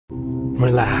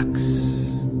relax.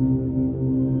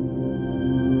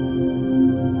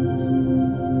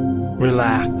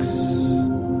 Relax.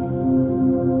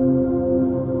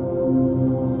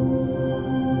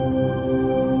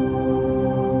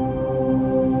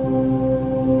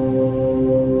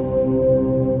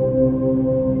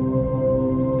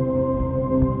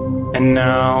 And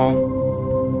now,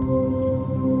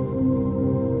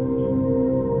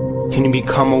 can you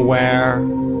become aware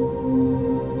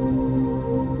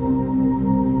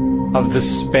of the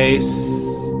space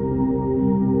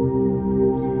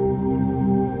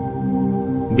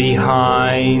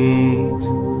behind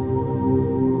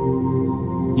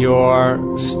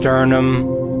your sternum,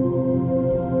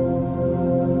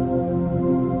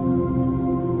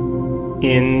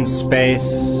 in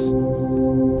space?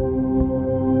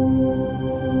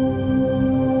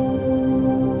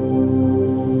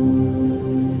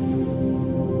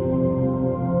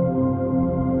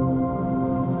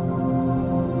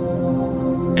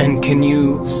 And can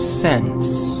you sense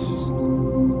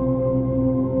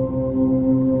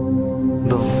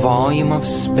the volume of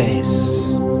space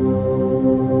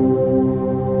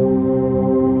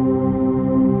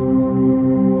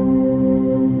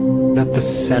that the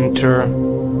center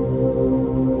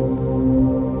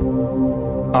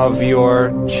of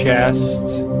your chest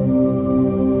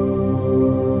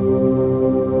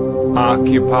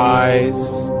occupies?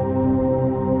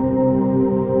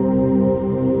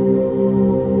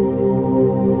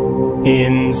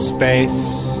 In space.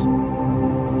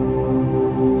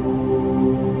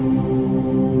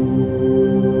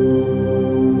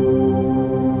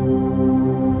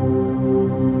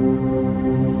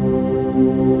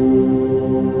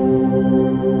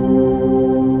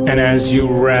 And as you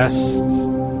rest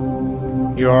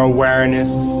your awareness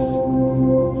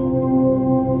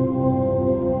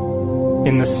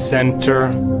in the center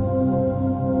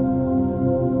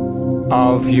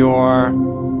of your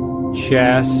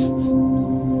chest,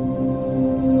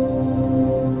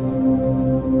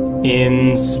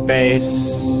 in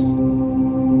space,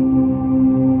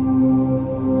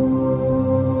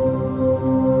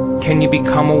 can you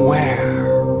become aware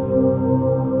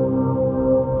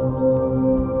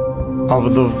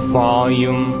of the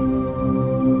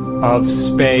volume of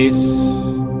space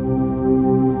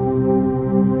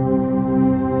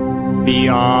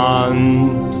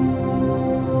beyond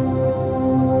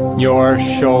your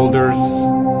shoulders,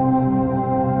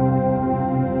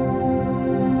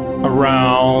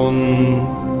 around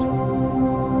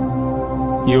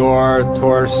your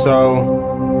torso,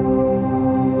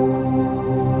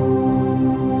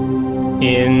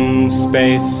 in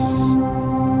space?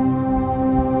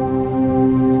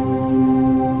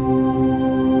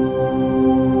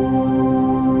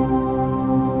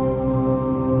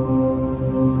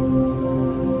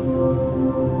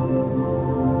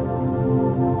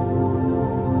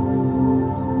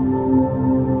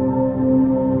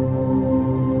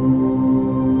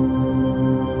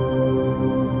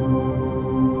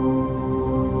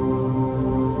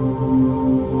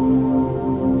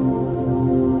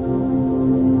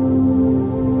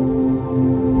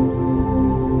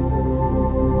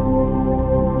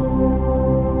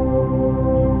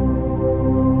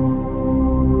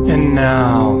 And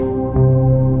now,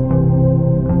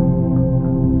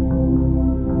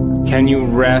 can you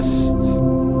rest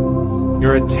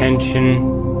your attention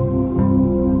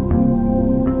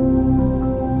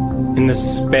in the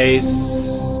space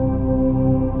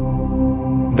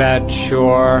that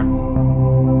your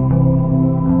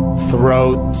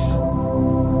throat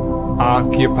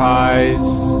occupies?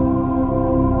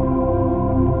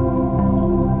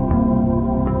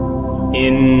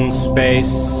 In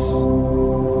space.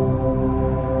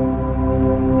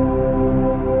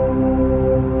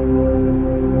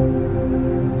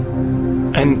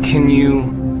 And can you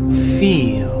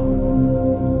feel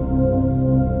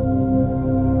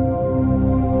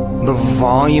the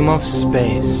volume of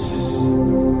space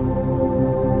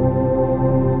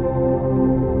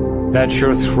that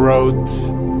your throat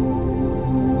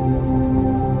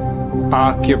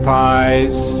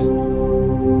occupies?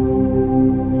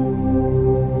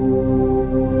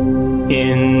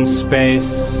 In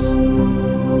space.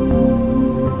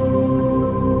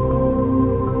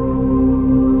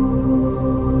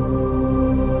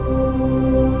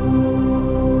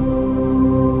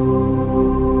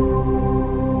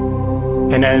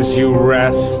 And as you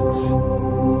rest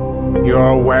your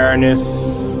awareness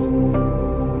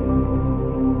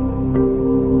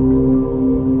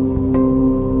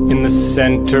in the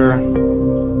center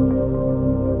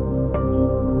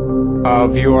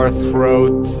of your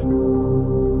throat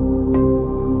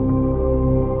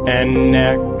and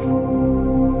neck,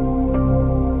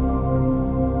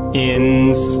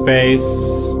 in space.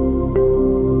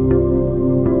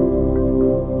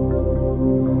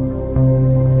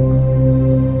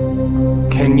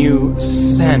 Can you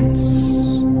sense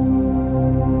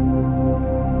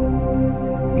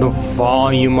the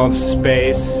volume of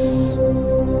space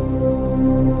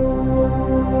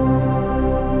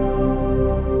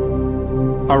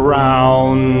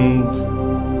around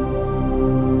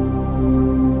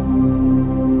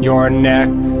your neck,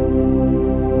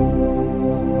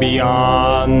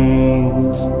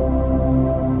 beyond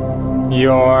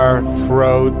your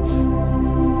throat,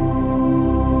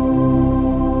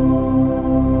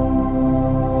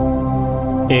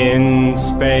 in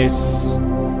space?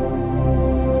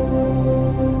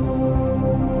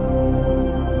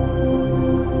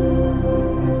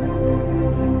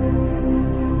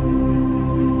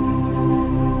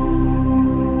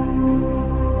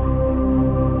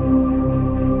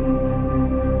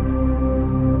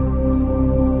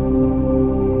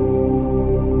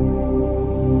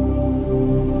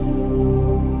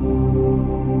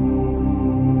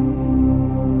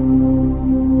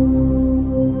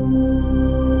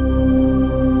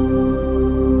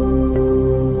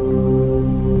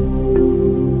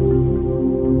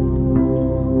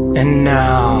 And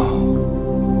now,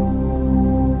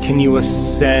 can you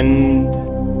ascend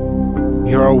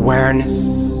your awareness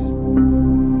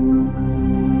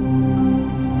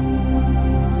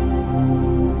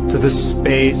to the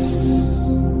space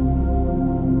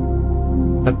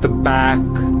at the back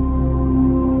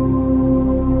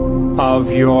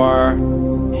of your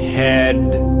head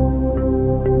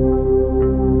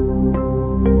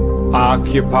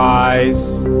occupies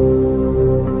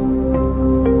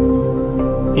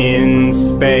in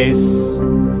space?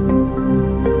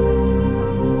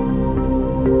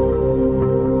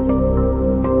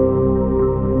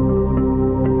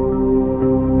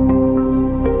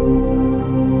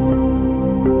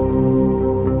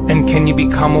 And can you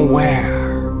become aware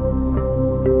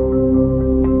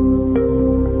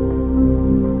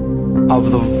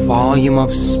of the volume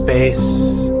of space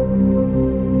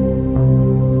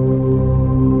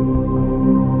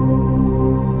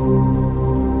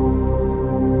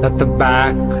at the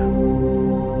back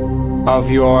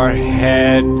of your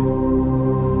head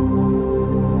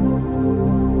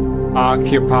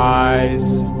occupies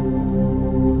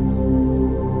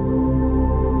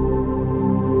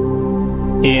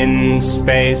in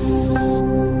space?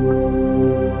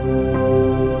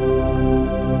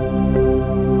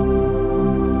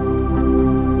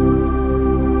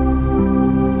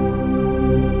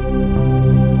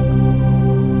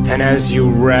 And as you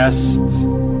rest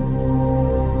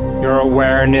your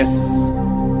awareness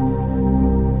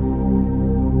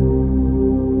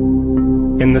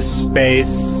in the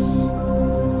space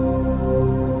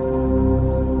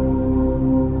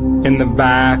in the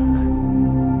back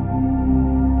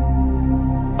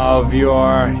of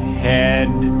your head,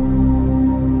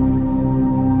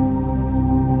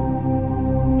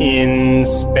 in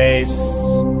space,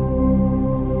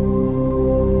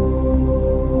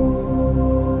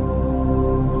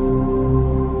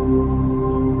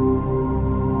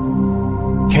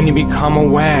 can you become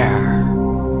aware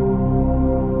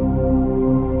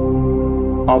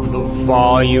of the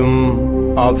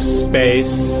volume of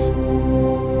space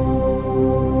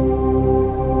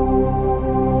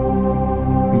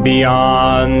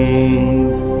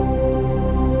beyond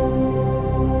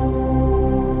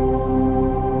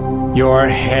your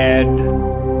head,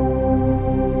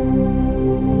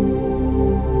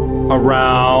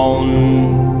 around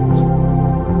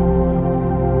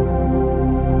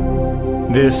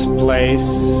this place,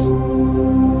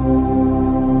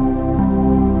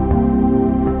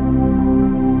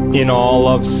 in all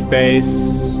of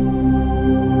space?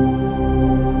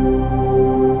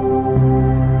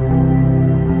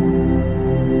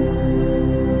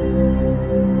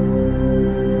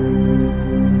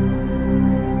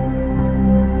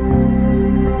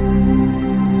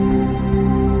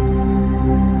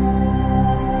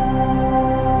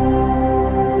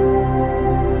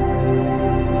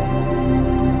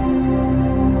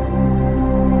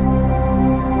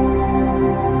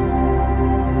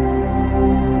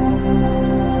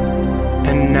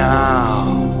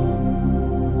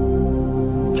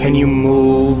 Can you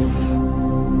move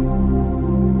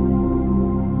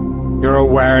your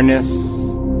awareness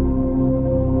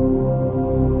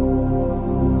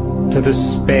to the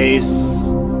space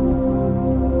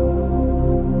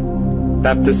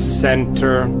at the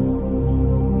center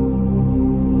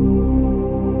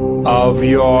of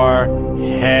your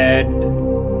head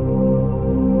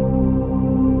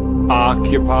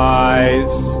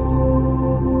occupies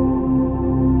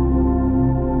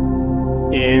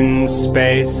in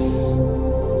space.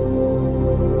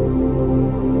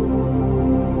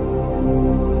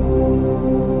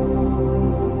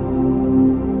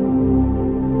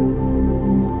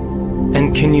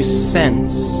 And can you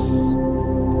sense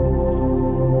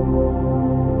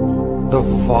the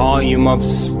volume of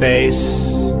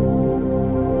space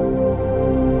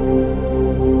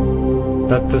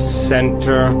that the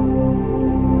center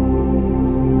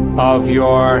of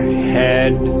your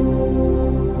head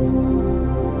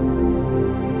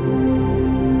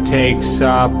takes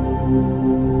up?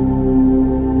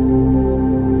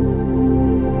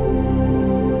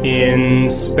 In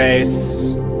space.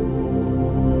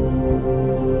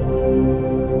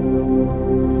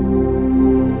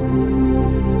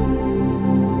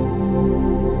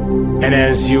 And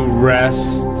as you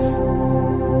rest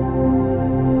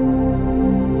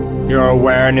your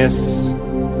awareness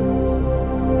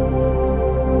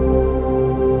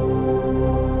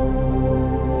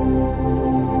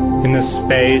in the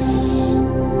space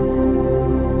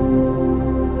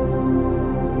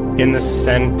in the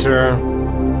center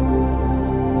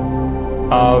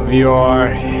of your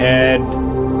head,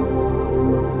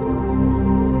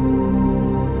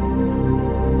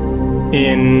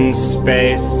 in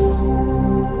space,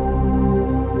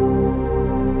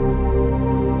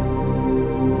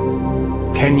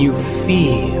 can you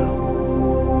feel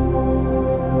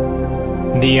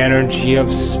the energy of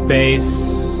space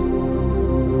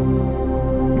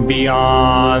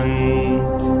beyond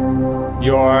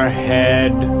your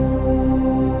head?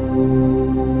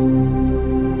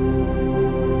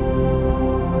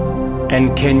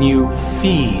 And can you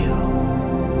feel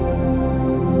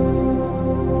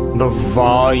the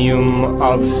volume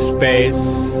of space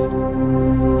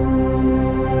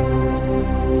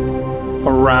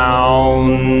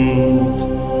around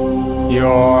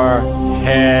your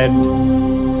head?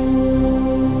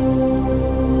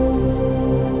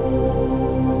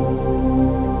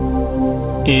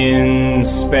 In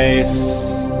space.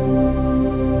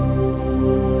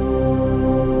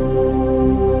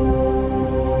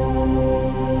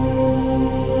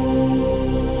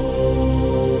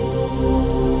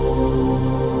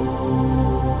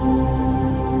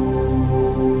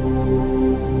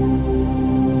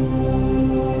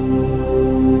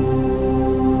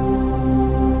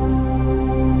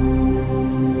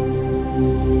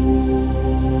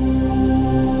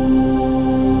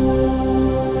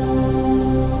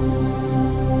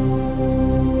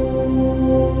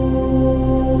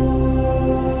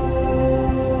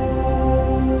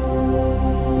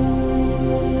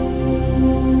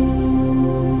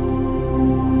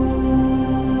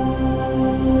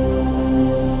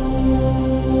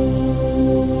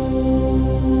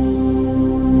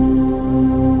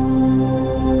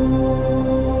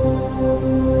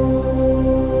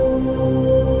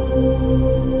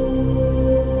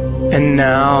 And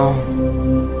now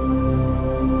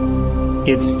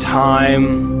it's time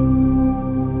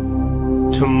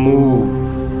to move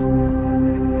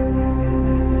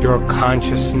your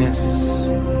consciousness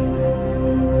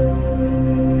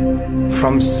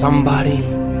from somebody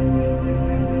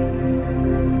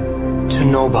to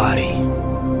nobody,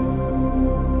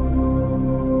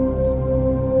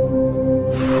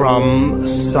 from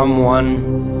someone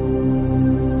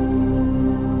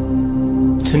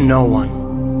to no one.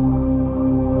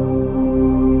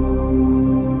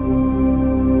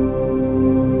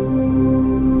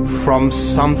 From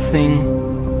something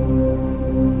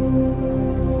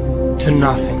to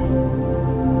nothing.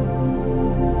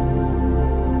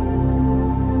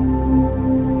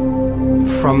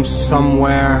 From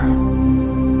somewhere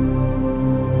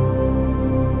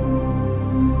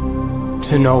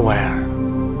to nowhere.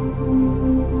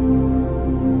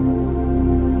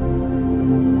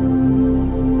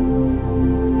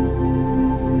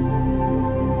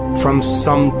 From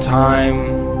some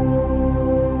time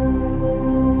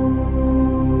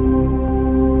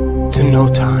to no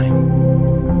time.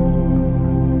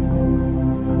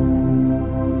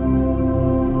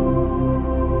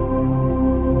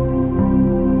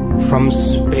 From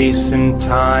space and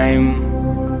time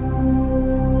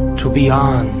to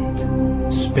beyond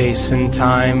space and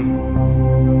time,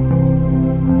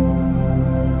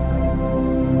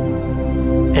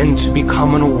 and to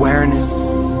become an awareness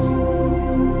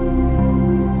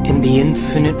in the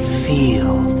infinite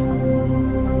field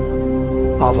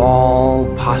of all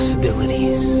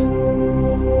possibilities.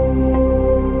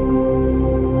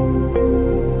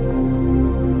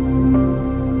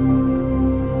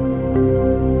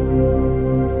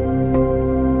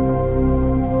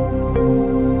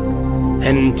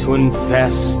 And to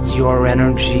invest your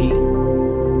energy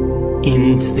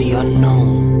into the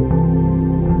unknown.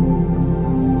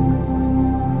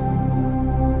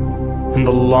 And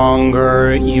the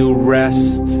longer you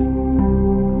rest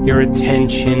your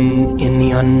attention in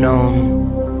the unknown,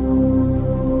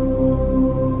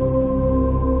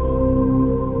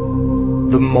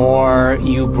 the more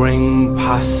you bring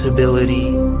possibility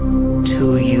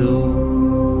to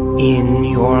you in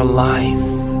your life.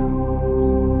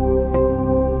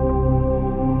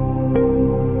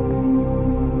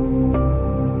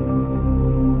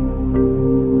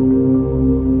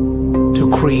 To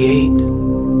create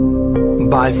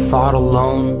by thought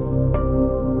alone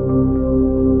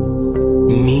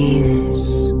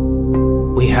means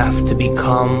we have to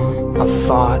become a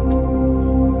thought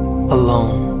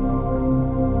alone.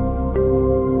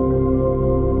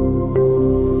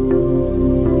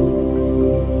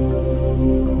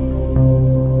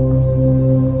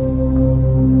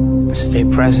 Stay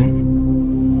present.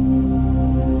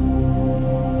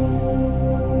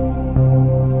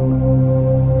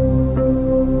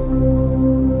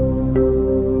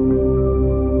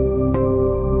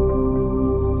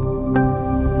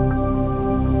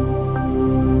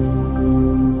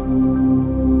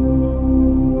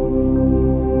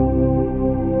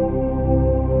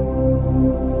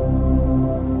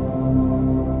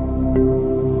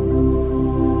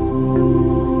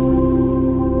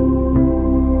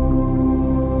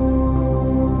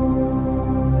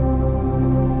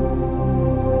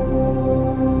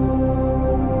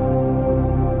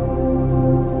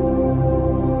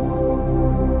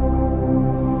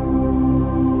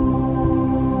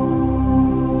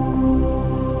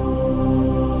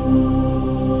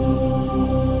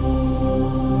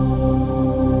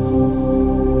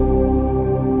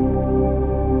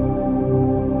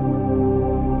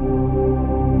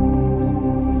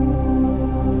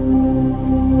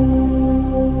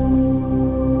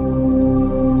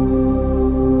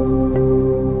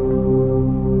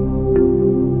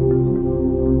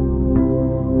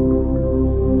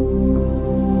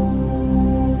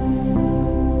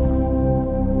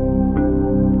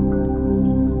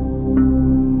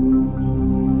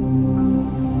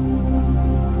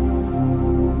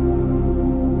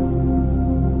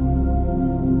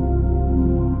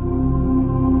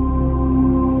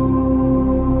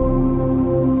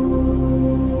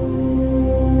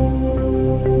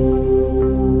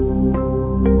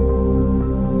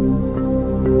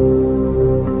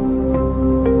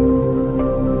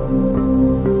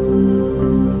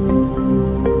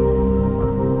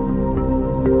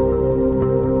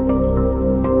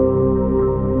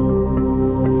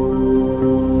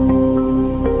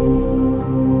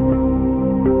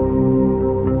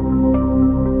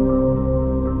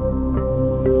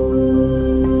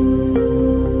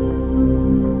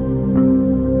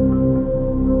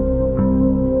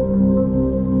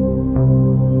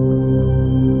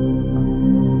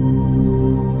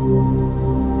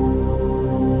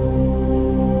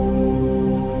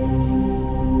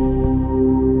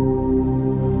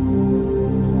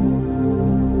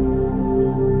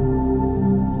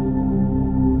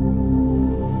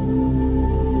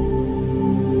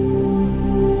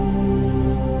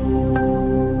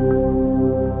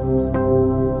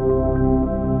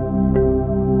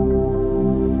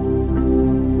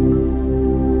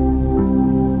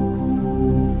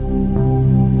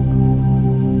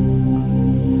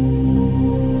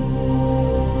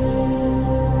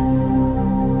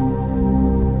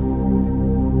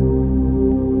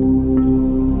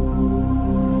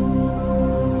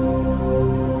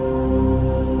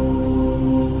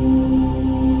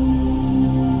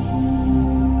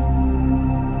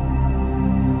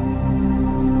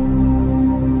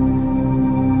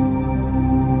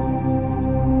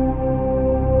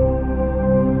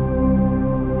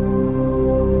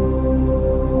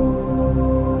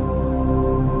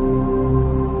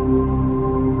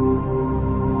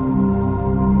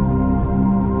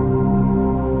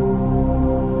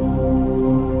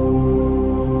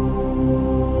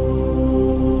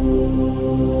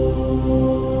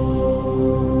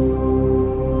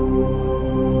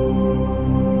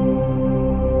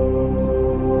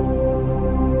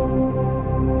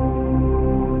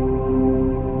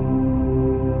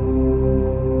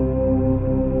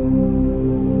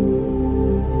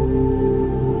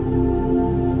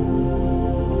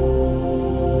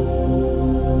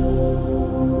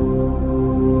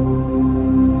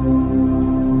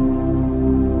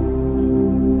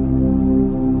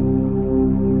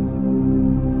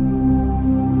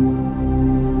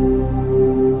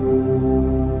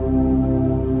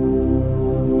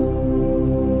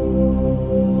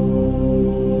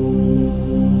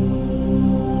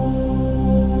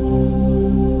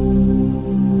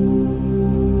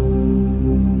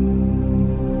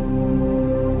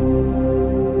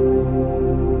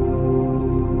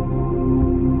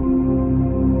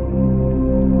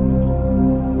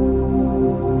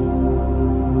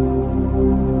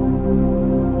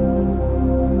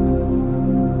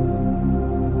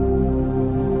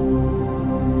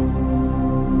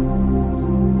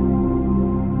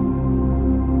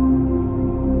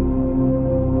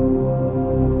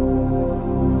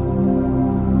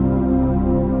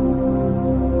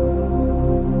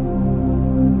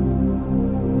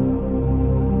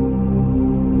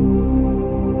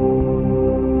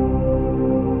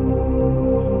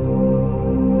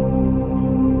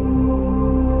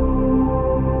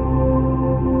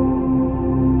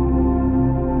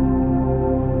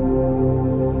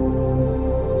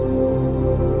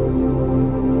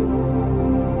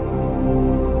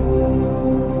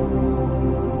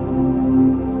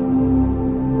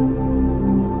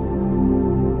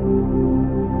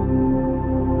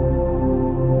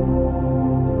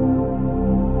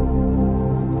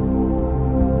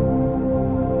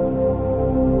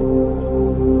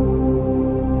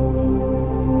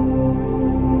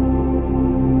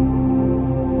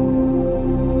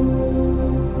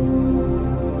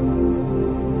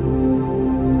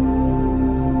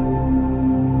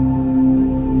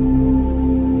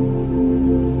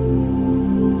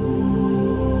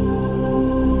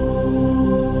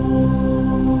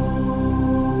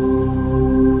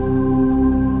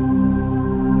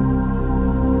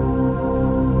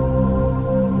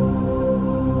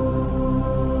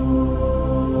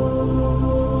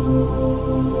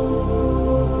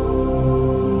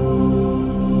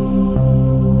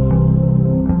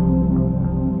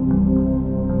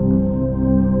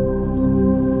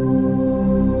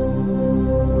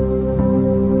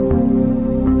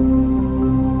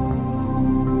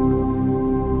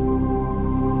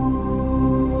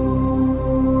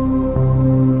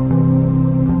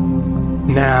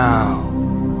 Now,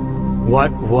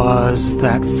 what was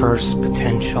that first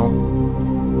potential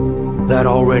that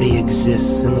already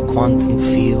exists in the quantum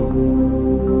field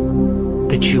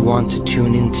that you want to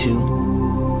tune into?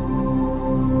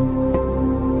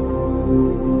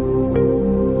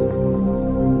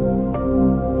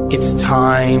 It's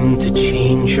time to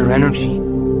change your energy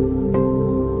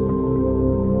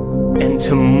and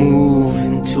to move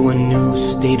into a new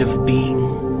state of being,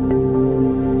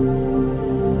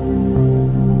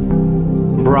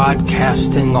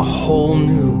 broadcasting a whole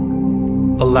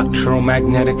new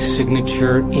electromagnetic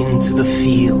signature into the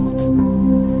field.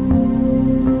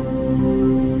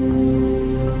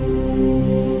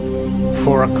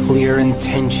 For a clear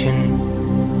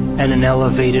intention and an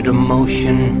elevated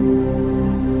emotion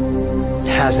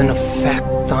has an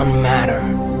effect on matter.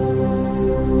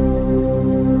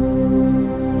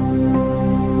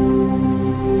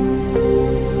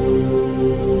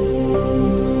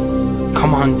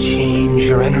 Come on, change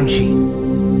your energy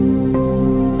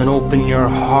and open your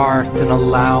heart and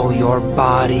allow your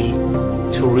body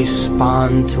to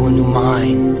respond to a new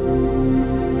mind.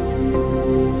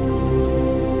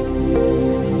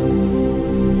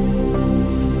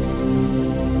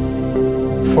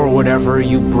 For whatever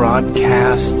you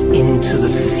broadcast into the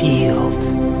field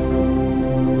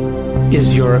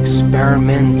is your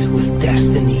experiment with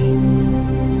destiny.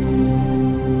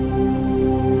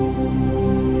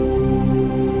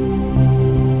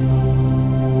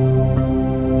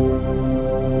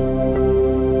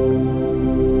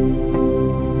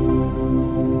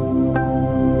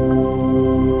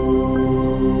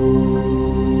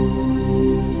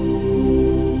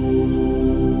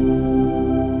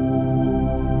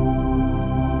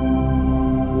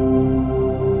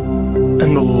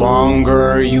 And the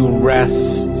longer you rest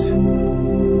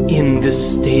in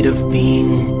this state of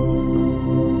being,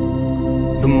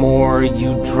 the more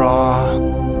you draw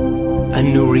a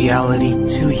new reality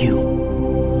to you.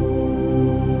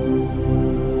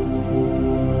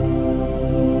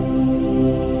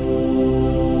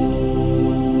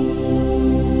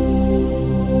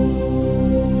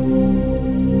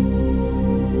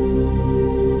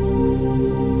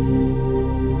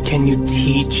 Can you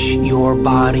teach your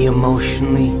body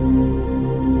emotionally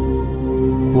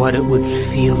what it would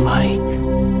feel like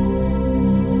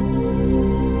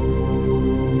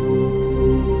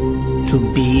to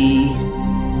be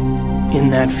in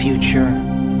that future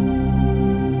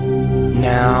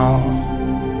now?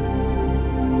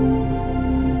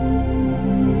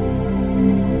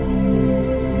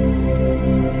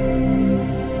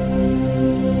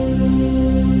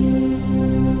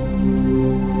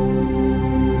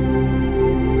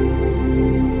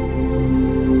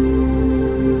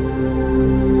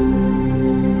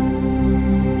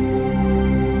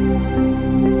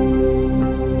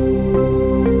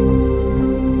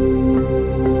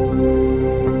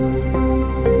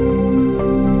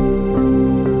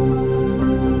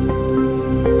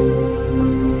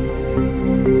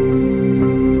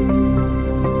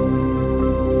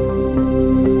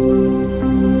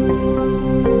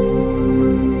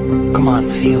 Come on,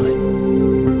 feel it,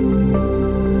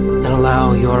 and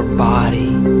allow your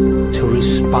body to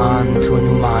respond to a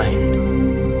new mind.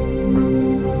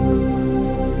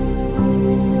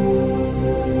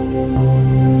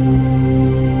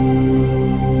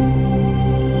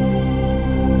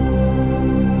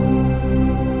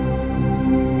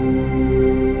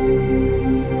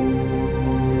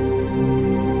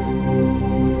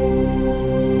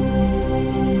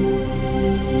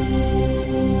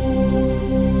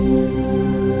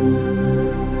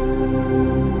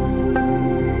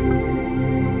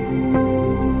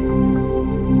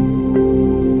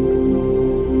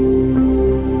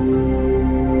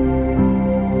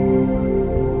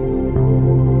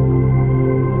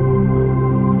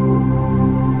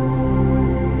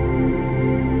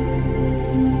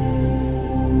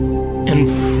 And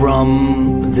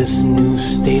from this new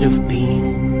state of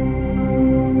being,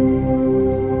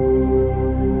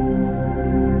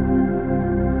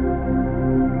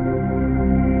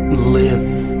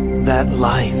 live that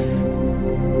life.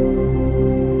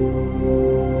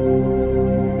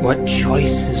 What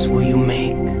choices will you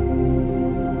make?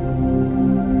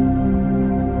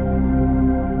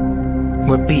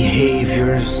 What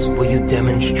behaviors will you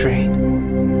demonstrate?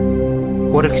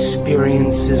 What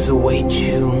experiences await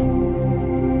you?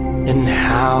 And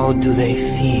how do they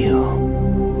feel?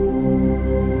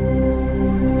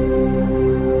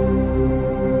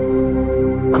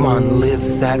 Come on,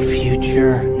 live that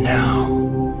future now.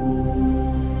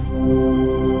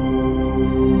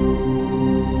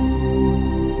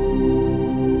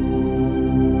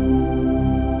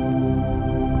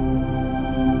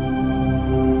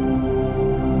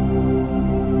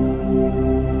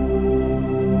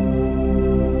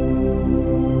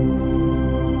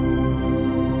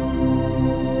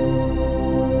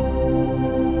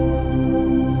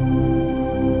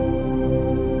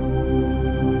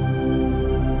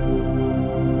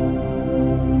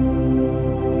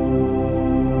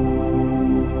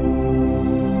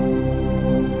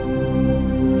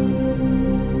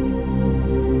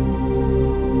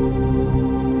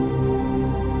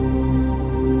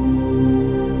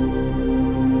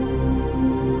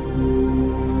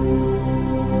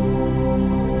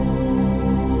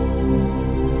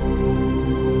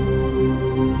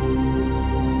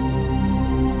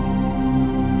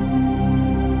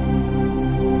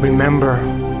 Remember,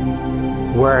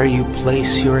 where you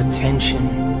place your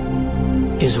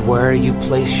attention is where you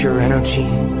place your energy.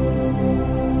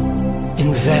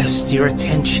 Invest your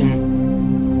attention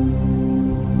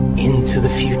into the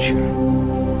future.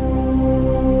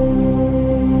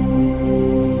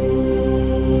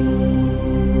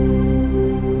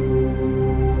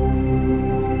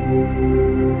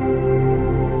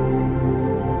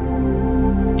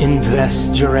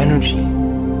 Invest your energy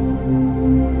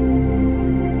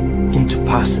into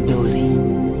possibility.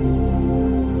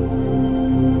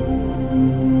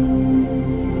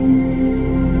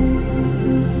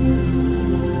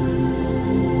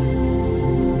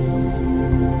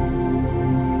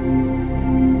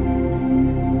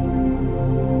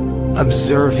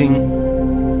 Observing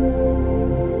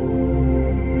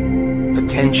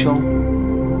potential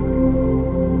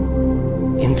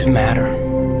into matter.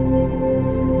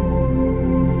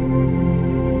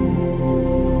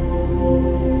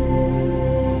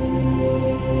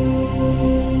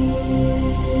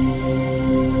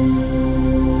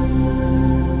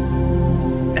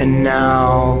 And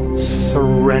now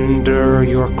surrender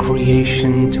your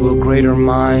creation to a greater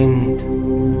mind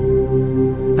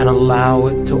and allow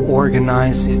it to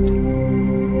organize it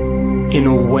in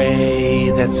a way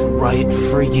that's right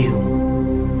for you.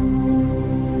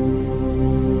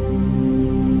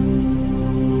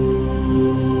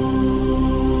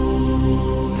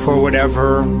 For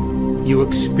whatever you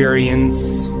experience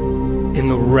in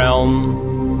the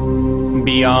realm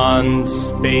beyond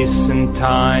space and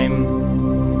time,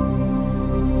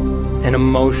 and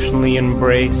emotionally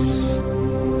embrace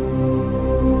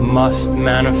must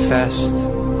manifest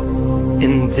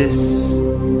in this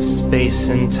space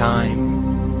and time.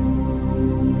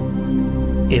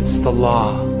 It's the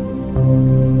law.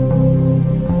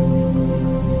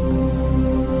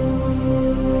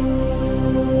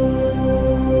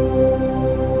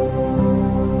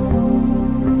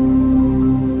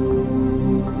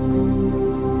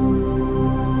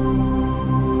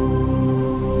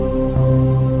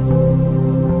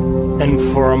 And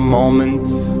for a moment,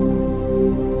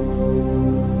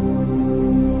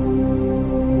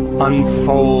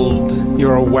 unfold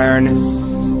your awareness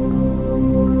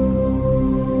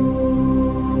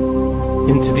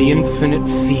into the infinite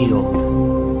field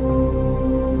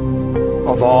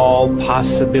of all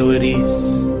possibilities,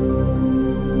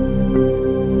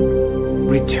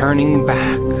 returning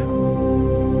back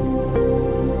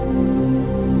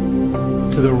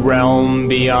to the realm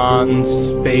beyond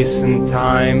space and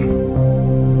time,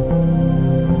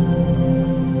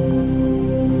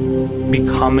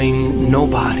 becoming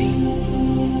nobody,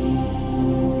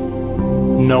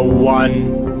 no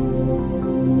one,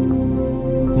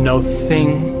 no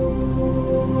thing,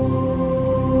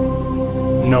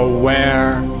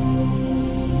 nowhere,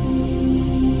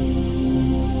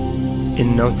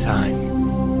 in no time.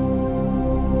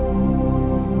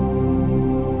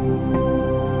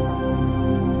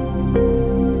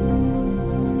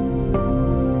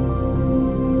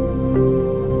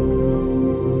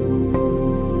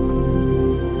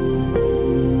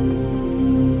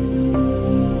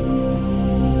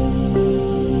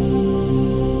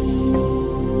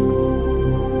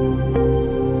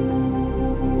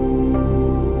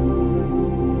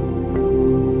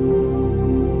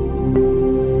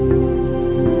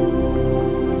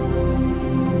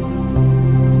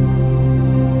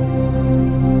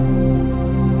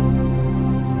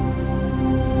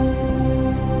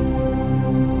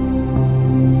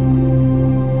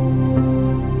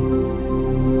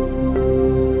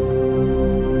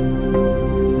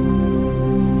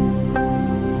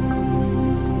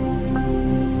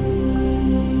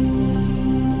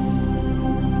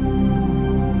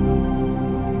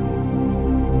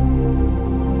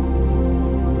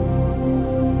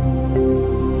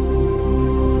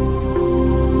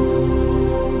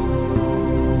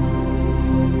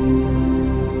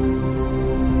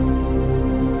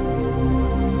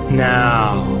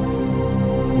 Now,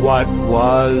 what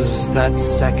was that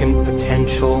second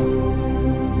potential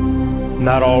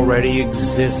that already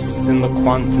exists in the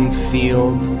quantum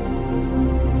field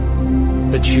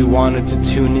that you wanted to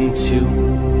tune into?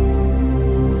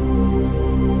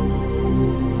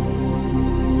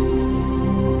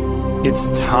 It's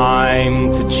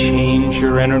time to change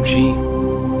your energy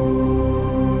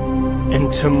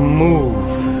and to move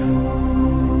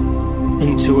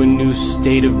into a new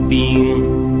state of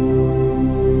being,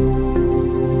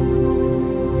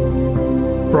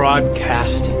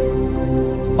 broadcasting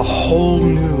a whole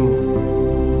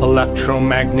new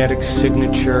electromagnetic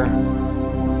signature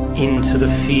into the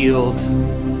field.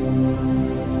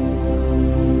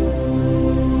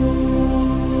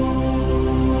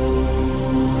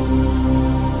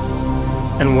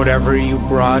 And whatever you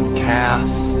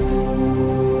broadcast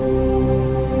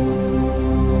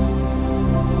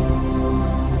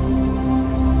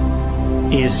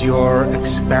is your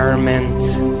experiment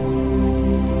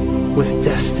with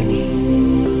destiny.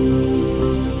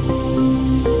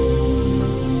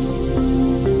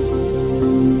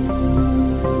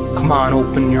 Come on,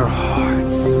 open your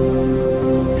hearts.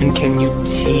 And can you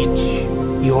teach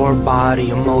your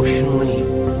body emotionally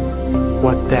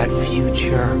what that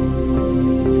future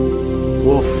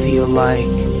will feel like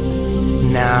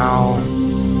now?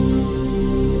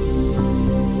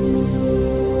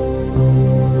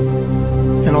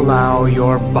 And allow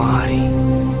your body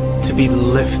to be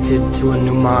lifted to a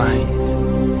new mind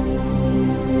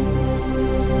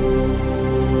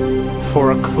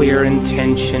for a clear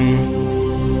intention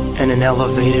and an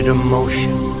elevated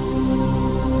emotion.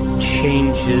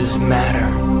 Changes matter.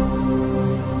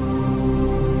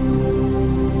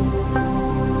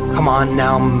 Come on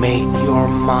now, make your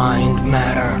mind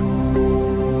matter.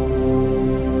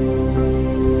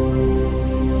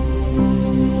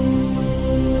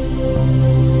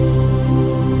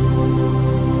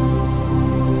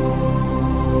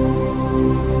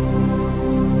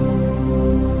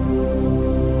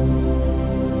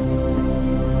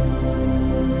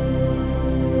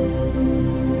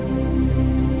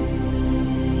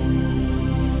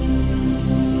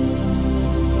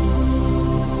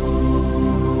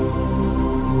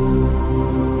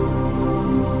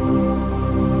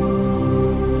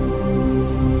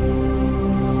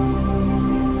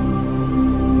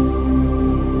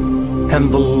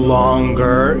 And the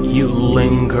longer you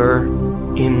linger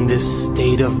in this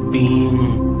state of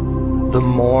being, the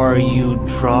more you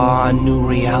draw a new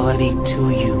reality to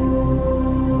you.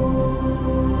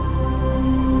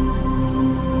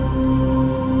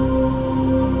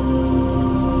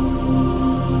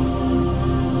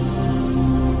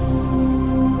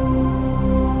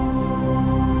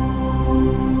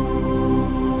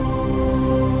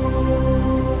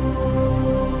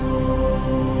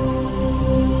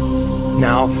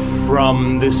 Now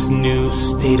from this new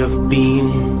state of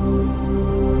being,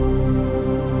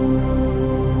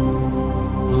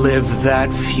 live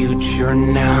that future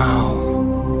now.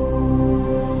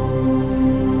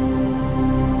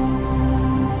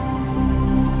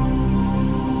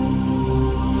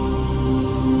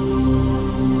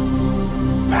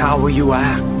 How will you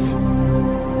act?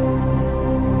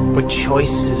 What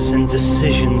choices and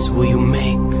decisions will you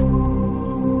make?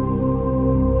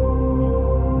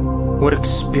 What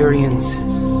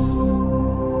experiences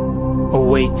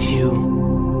await you,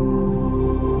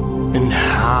 and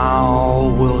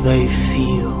how will they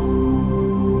feel?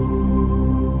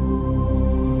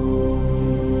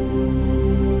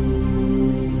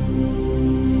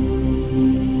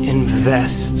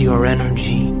 Invest your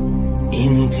energy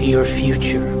into your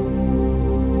future.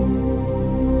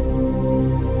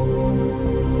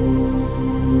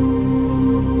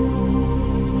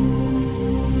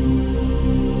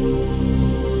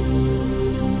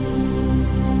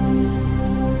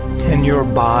 And your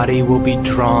body will be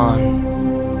drawn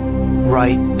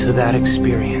right to that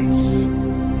experience.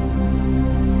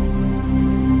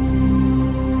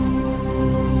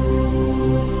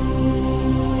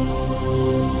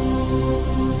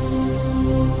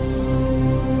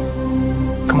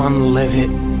 Come on, live it.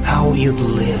 How will you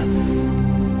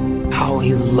live? How will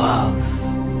you love?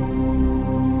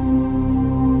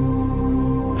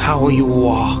 How will you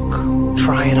walk?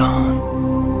 Try it on.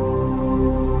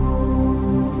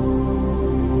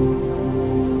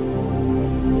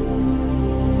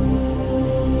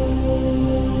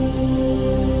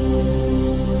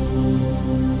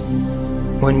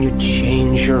 When you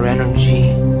change your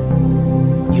energy,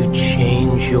 you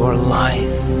change your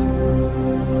life.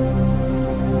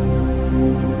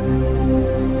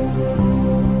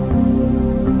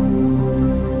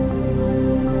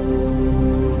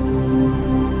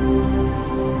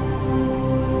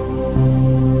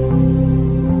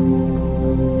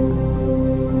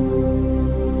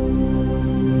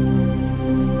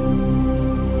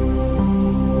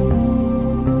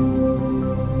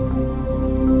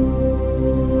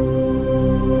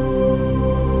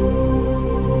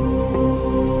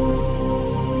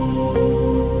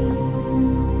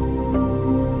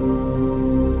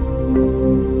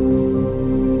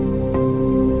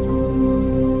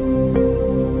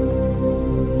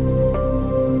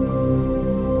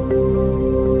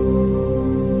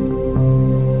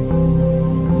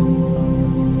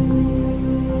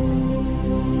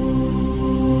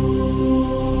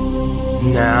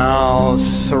 Now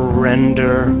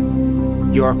surrender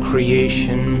your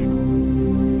creation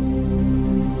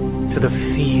to the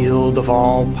field of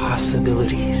all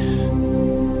possibilities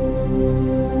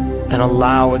and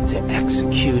allow it to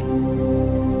execute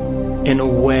in a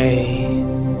way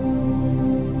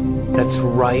that's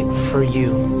right for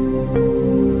you.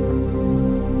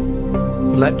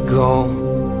 Let go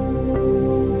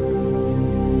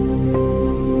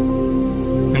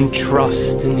and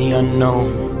trust in the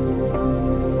unknown.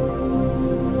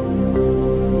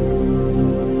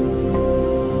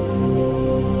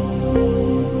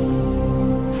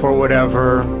 For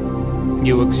whatever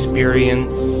you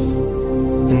experience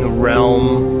in the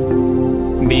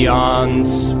realm beyond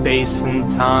space and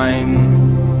time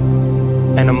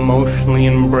and emotionally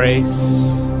embrace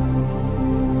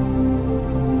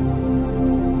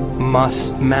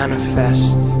must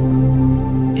manifest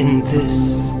in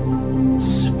this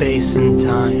space and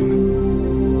time.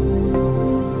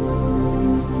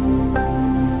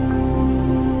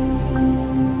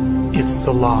 It's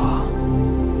the law.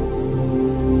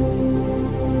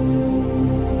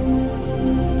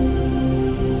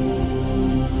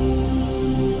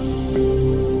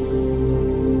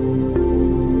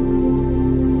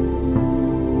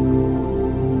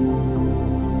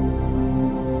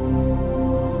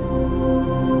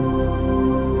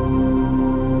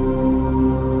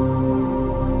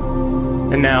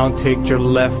 And now take your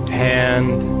left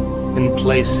hand and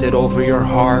place it over your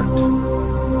heart.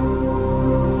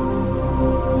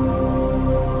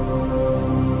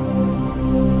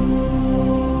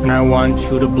 And I want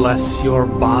you to bless your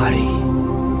body,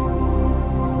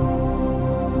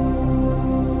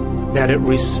 that it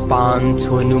respond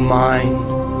to a new mind.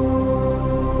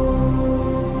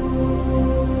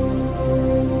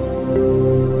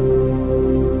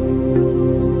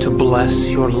 To bless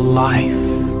your life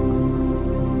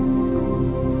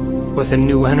with a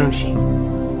new energy,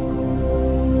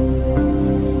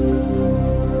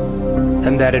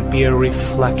 and that it be a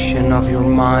reflection of your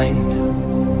mind.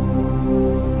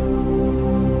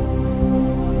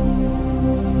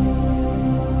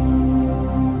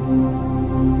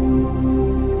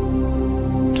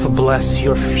 To bless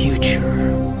your future,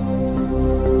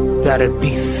 that it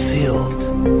be filled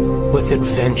with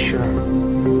adventure.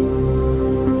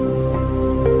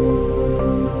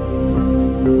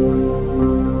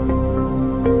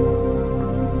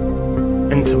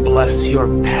 And to bless your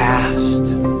past,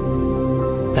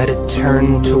 that it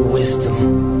turn to wisdom.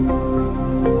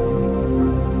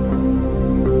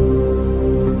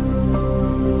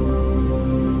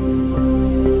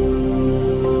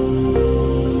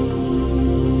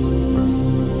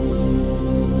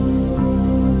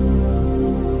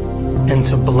 And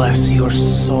to bless your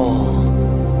soul,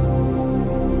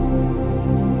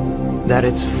 that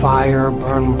its fire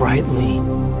burn brightly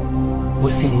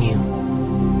within you.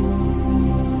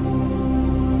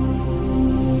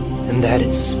 And that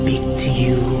it speak to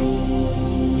you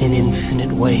in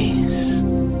infinite ways.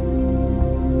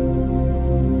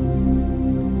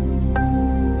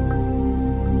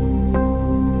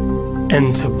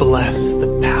 And to bless the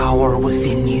power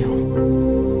within you,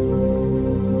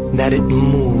 that it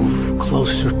move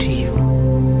closer to you,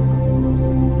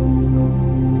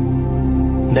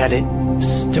 that it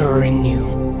stir in you,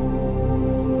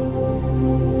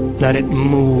 that it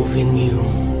move in you,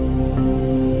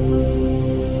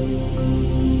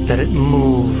 that it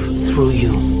move through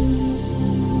you,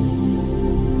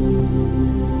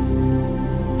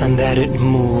 and that it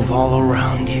move all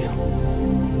around you,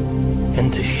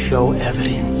 and to show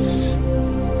evidence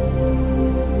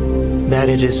that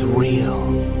it is real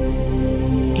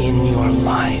in your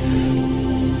life.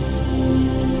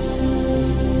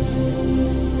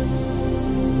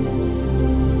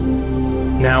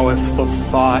 Now if the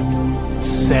thought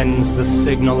sends the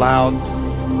signal out,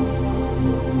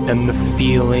 and the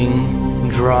feeling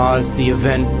draws the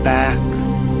event back,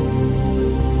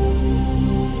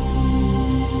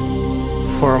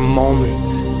 for a moment,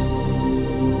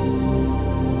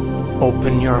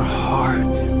 open your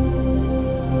heart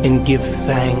and give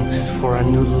thanks for a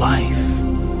new life.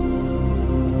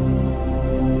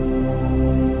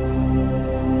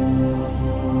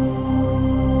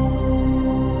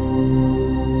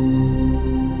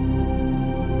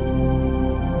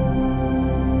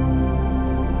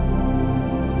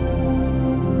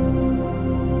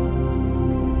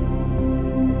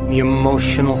 The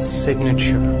emotional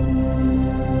signature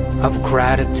of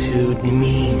gratitude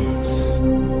means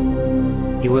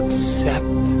you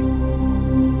accept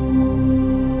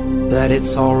that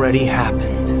it's already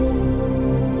happened.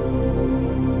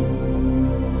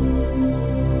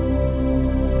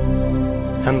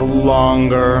 And the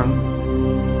longer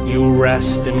you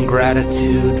rest in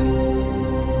gratitude,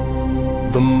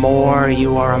 the more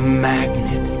you are a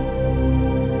magnet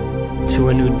to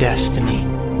a new destiny.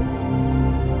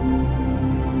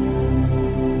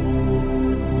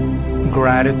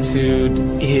 Gratitude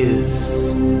is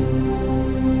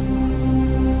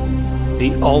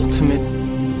the ultimate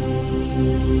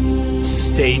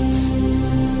state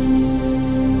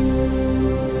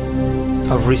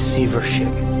of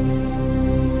receivership.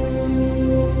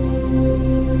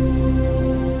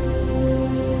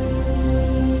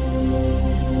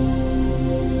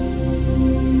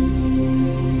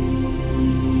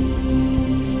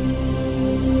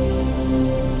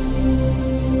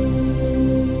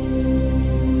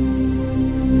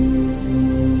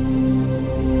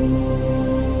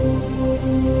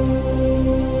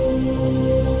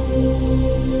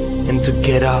 And to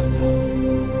get up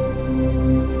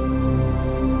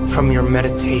from your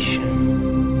meditation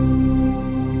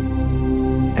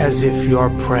as if your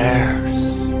prayers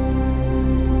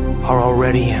are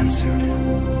already answered.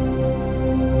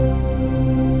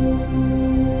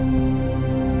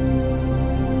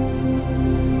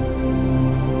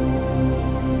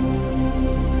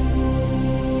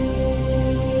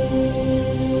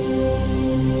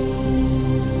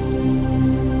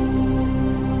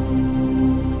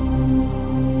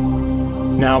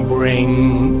 Now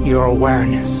bring your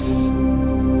awareness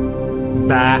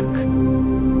back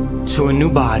to a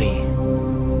new body,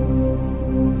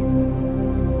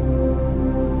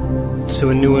 to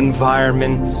a new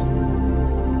environment,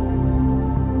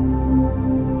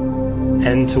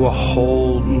 and to a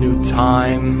whole new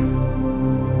time.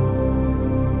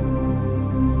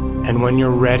 And when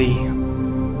you're ready,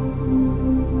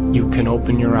 you can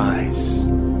open your eyes.